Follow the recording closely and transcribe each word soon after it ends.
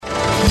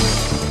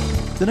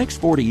The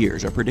next 40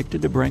 years are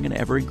predicted to bring an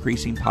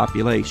ever-increasing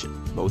population,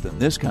 both in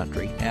this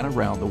country and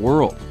around the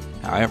world.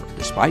 However,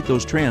 despite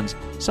those trends,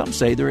 some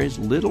say there is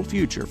little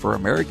future for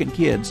American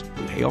kids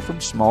who hail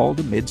from small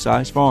to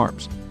mid-sized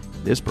farms.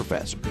 This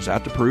professor is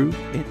out to prove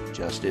it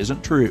just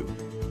isn't true.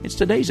 It's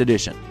today's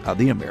edition of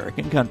the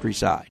American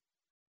Countryside.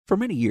 For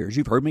many years,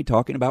 you've heard me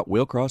talking about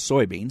Willcross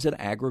soybeans and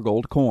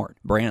AgriGold corn,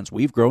 brands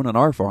we've grown on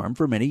our farm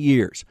for many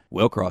years.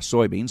 Willcross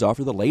soybeans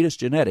offer the latest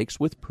genetics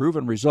with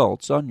proven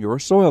results on your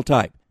soil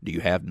type. Do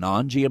you have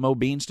non-GMO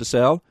beans to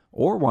sell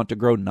or want to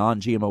grow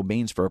non-GMO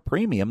beans for a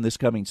premium this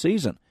coming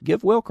season?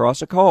 Give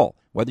Willcross a call.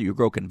 Whether you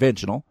grow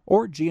conventional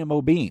or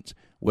GMO beans,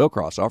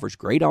 Willcross offers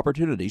great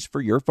opportunities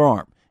for your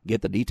farm.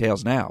 Get the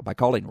details now by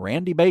calling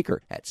Randy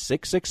Baker at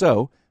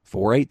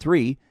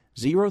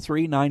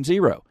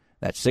 660-483-0390.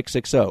 That's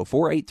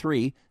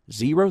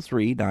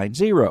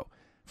 660-483-0390.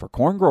 For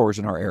corn growers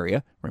in our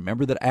area,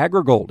 remember that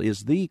AgriGold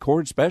is the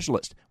corn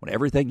specialist. When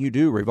everything you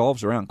do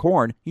revolves around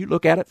corn, you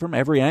look at it from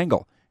every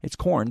angle. It's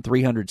corn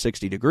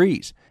 360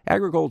 degrees.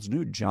 AgriGold's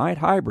new giant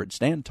hybrids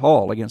stand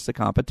tall against the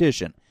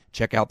competition.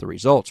 Check out the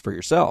results for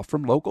yourself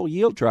from local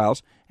yield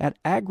trials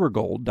at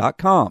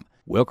agrigold.com.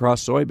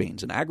 Willcross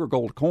soybeans and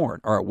AgriGold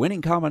corn are a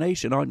winning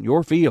combination on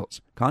your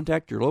fields.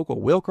 Contact your local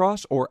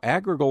Willcross or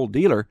AgriGold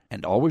dealer,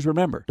 and always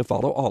remember to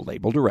follow all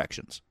label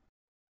directions.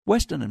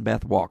 Weston and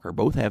Beth Walker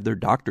both have their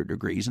doctorate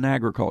degrees in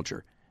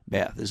agriculture.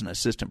 Beth is an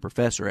assistant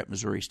professor at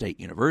Missouri State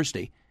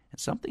University, and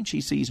something she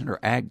sees in her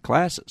ag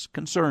classes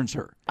concerns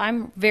her.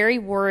 I'm very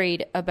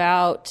worried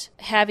about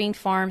having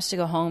farms to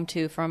go home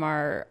to from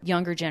our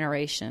younger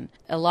generation.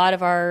 A lot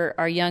of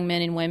our young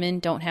men and women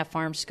don't have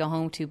farms to go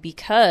home to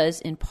because,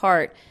 in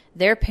part,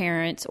 their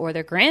parents or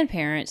their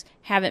grandparents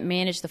haven't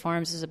managed the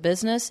farms as a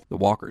business. The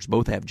Walkers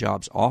both have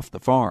jobs off the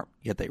farm,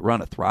 yet they run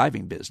a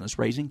thriving business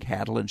raising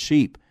cattle and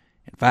sheep.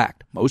 In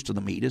fact, most of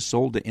the meat is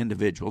sold to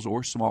individuals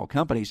or small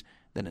companies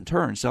that in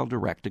turn sell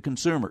direct to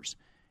consumers.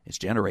 It's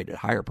generated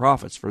higher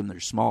profits from their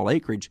small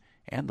acreage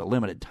and the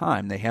limited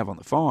time they have on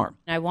the farm.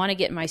 I want to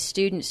get my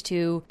students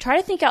to try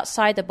to think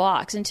outside the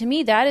box. And to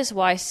me, that is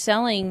why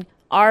selling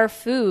our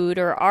food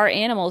or our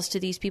animals to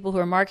these people who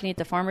are marketing at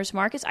the farmers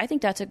markets, I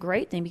think that's a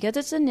great thing because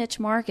it's a niche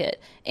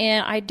market.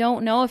 And I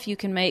don't know if you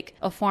can make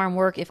a farm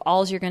work if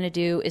all you're going to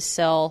do is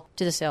sell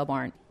to the sale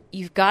barn.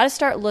 You've got to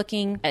start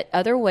looking at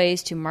other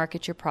ways to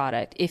market your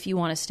product if you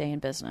want to stay in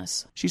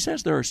business. She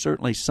says there are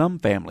certainly some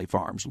family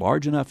farms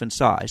large enough in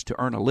size to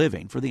earn a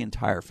living for the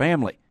entire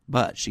family,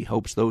 but she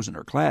hopes those in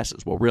her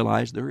classes will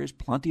realize there is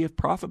plenty of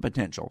profit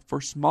potential for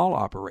small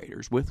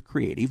operators with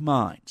creative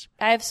minds.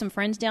 I have some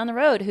friends down the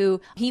road who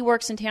he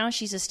works in town.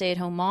 She's a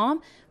stay-at-home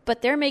mom,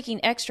 but they're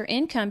making extra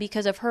income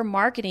because of her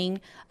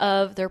marketing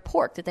of their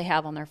pork that they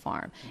have on their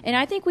farm. And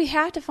I think we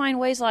have to find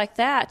ways like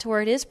that to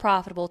where it is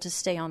profitable to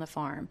stay on the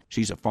farm.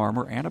 She's a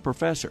farmer and a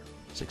professor,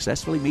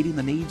 successfully meeting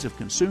the needs of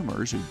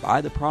consumers who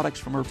buy the products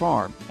from her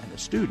farm and the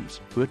students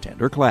who attend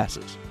her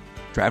classes.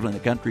 Traveling the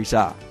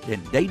countryside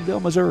in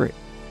Dadeville, Missouri,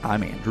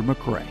 I'm Andrew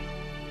McCray.